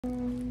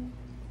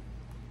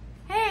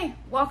Okay,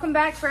 welcome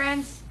back,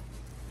 friends.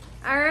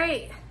 All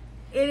right,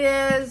 it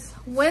is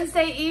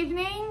Wednesday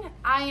evening.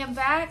 I am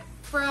back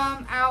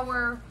from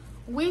our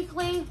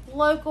weekly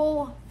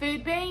local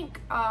food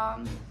bank.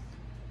 I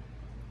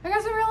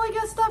got some really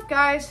good stuff,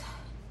 guys.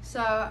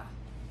 So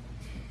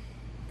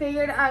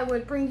figured I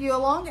would bring you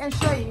along and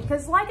show you,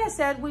 because like I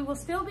said, we will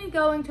still be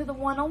going to the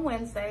one on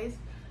Wednesdays.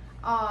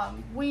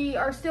 We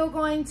are still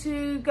going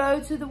to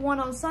go to the one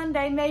on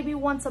Sunday, maybe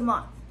once a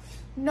month.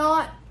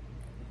 Not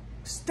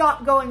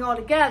stop going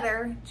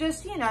altogether,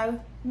 just, you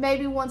know,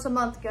 maybe once a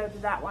month go to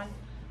that one.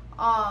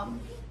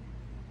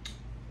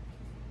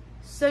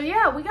 So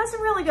yeah, we got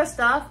some really good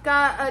stuff.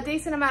 Got a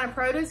decent amount of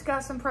produce.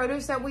 Got some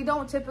produce that we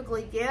don't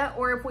typically get,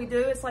 or if we do,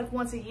 it's like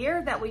once a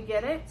year that we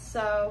get it.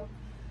 So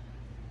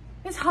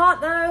it's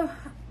hot though.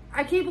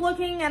 I keep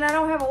looking and I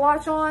don't have a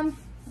watch on,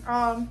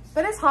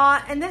 but it's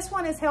hot. And this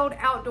one is held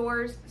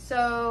outdoors.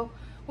 So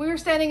we were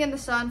standing in the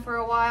sun for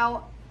a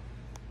while.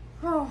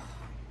 Oh.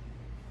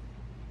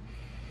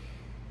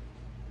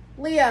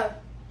 Leo,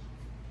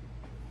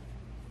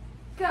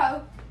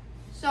 go.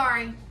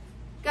 Sorry,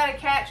 got a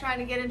cat trying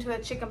to get into a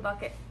chicken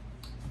bucket.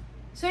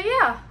 So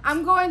yeah,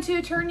 I'm going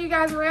to turn you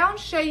guys around,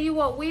 show you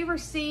what we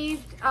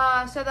received,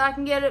 so that I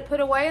can get it put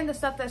away and the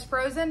stuff that's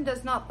frozen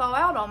does not thaw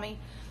out on me.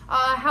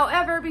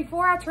 However,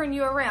 before I turn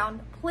you around,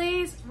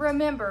 please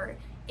remember,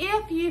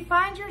 if you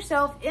find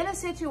yourself in a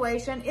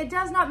situation, it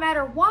does not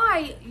matter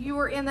why you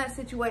are in that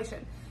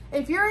situation.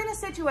 If you're in a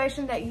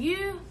situation that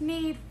you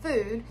need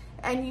food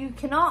and you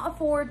cannot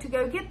afford to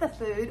go get the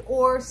food,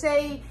 or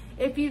say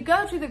if you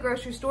go to the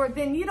grocery store,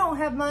 then you don't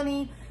have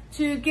money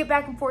to get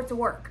back and forth to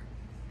work,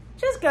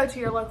 just go to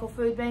your local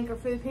food bank or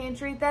food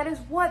pantry. That is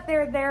what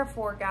they're there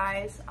for,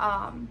 guys.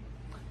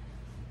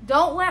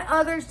 Don't let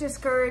others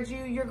discourage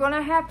you. You're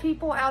gonna have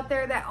people out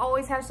there that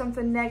always have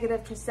something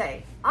negative to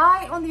say.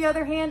 I, on the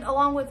other hand,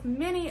 along with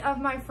many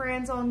of my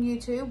friends on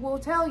YouTube, will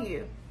tell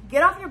you,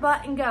 get off your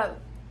butt and go.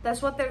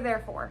 That's what they're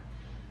there for.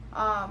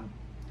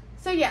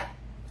 So yeah,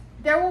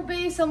 there will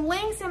be some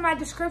links in my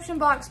description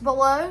box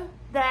below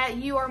that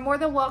you are more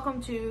than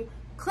welcome to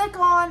click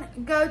on,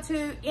 go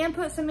to,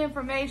 input some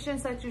information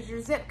such as your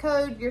zip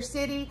code, your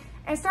city,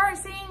 and start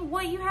seeing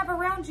what you have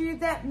around you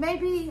that may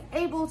be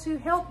able to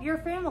help your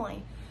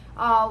family.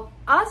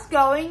 Us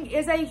going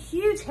is a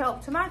huge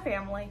help to my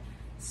family.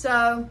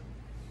 So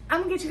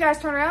I'm gonna get you guys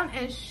turned around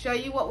and show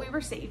you what we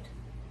received.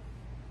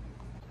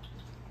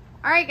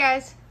 All right,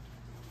 guys.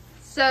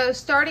 So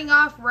starting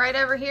off right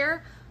over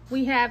here,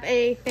 we have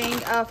a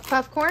thing of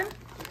puff corn.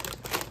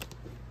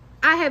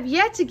 I have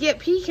yet to get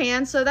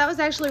pecans, so that was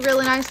actually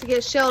really nice to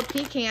get shelled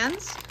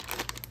pecans.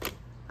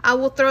 I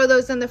will throw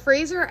those in the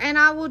freezer and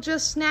I will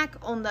just snack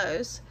on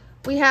those.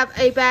 We have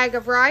a bag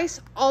of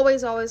rice,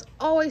 always, always,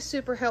 always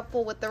super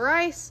helpful with the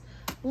rice.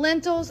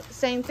 Lentils,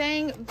 same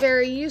thing,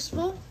 very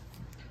useful.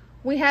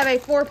 We have a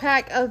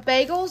 4-pack of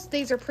bagels.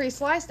 These are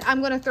pre-sliced.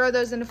 I'm gonna throw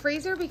those in the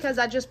freezer because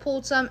I just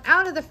pulled some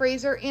out of the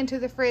freezer into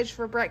the fridge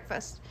for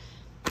breakfast.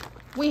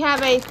 We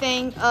have a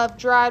thing of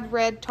dried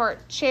red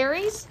tart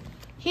cherries.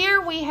 Here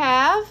we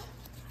have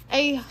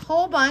a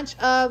whole bunch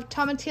of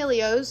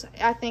tomatillos,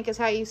 I think is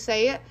how you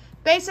say it.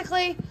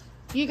 Basically,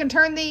 you can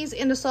turn these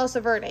into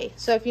salsa verde.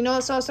 So if you know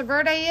what salsa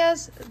verde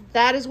is,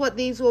 that is what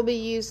these will be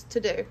used to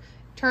do.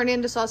 Turn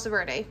into salsa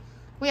verde.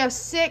 We have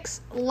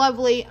 6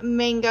 lovely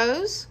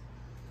mangoes.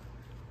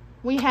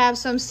 We have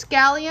some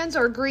scallions,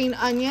 or green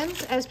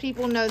onions, as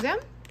people know them.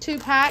 2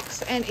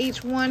 packs, and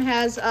each one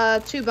has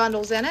 2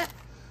 bundles in it.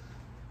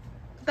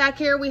 Back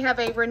here we have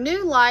a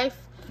Renew Life,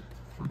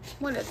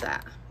 what is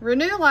that?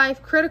 Renew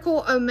Life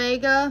Critical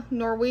Omega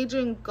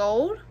Norwegian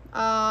Gold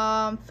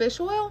fish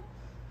oil.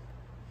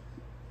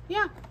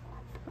 Yeah.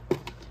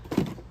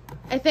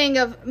 A thing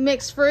of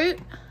mixed fruit,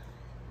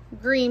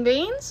 green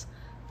beans.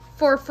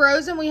 For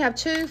frozen, we have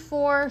 2,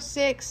 4,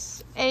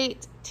 6,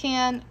 8,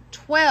 10,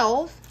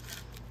 12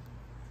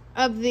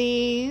 of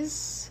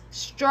these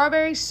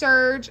Strawberry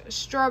Surge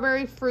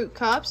strawberry fruit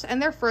cups, and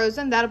they're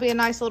frozen. That'll be a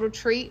nice little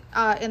treat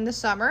in the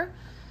summer,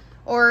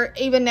 or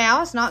even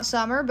now. It's not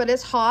summer, but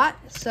it's hot,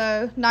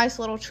 so nice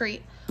little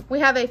treat. We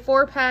have a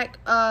 4-pack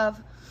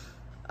of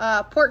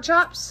pork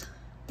chops.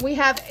 We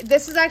have,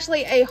 this is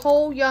actually a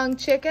whole young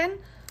chicken.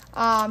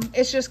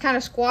 It's just kind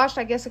of squashed.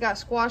 I guess it got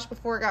squashed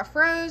before it got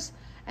froze.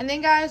 And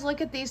then, guys, look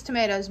at these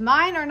tomatoes.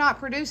 Mine are not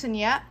producing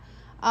yet.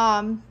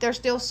 They're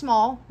still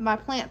small. My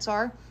plants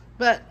are.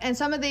 And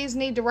some of these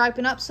need to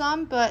ripen up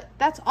some, but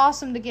that's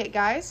awesome to get,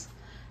 guys.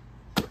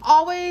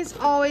 Always,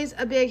 always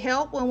a big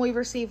help when we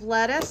receive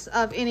lettuce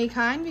of any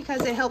kind,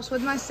 because it helps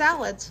with my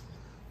salads.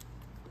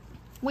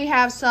 We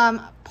have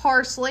some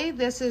parsley.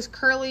 This is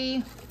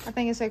curly, I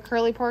think it's a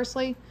curly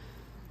parsley.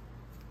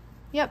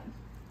 Yep.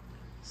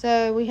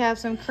 So we have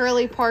some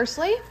curly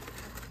parsley.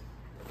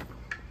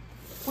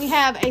 We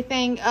have a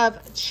thing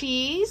of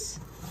cheese.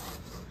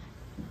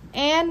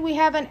 And we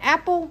have an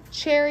apple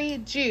cherry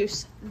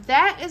juice.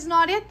 That is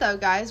not it though,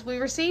 guys. We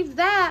received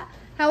that.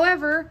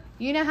 However,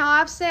 you know how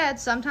I've said,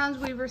 sometimes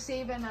we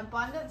receive an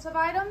abundance of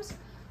items.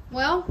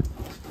 Well,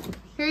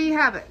 here you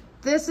have it.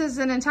 This is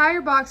an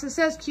entire box. It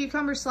says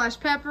cucumbers /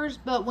 peppers,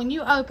 but when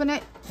you open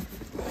it,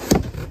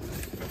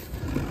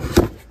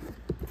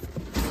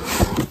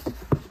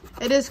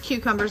 it is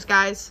cucumbers,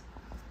 guys.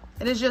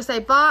 It is just a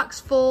box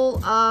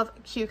full of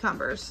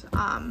cucumbers.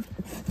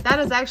 That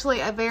is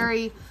actually a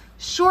very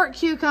short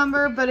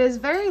cucumber, but it's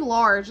very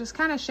large. It's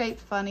kind of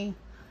shaped funny.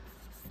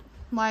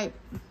 But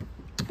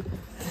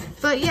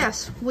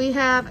yes, we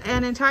have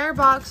an entire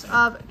box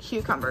of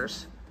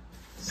cucumbers.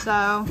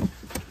 So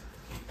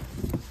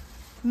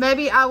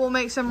maybe I will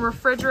make some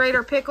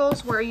refrigerator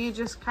pickles where you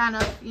just kind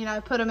of, you know,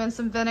 put them in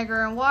some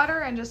vinegar and water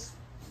and just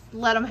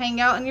let them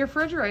hang out in your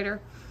refrigerator.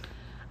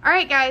 All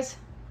right, guys.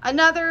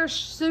 Another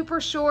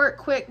super short,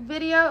 quick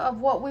video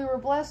of what we were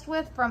blessed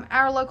with from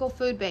our local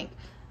food bank.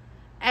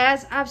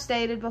 As I've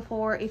stated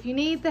before, if you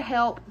need the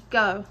help,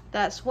 go.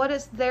 That's what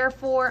it's there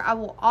for. I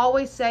will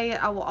always say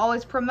it. I will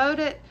always promote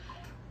it.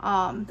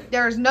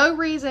 There is no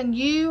reason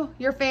you,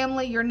 your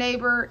family, your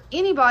neighbor,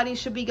 anybody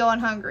should be going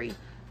hungry.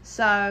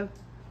 So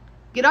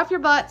get off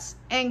your butts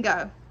and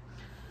go.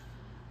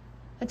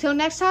 Until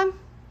next time,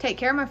 take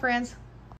care, my friends.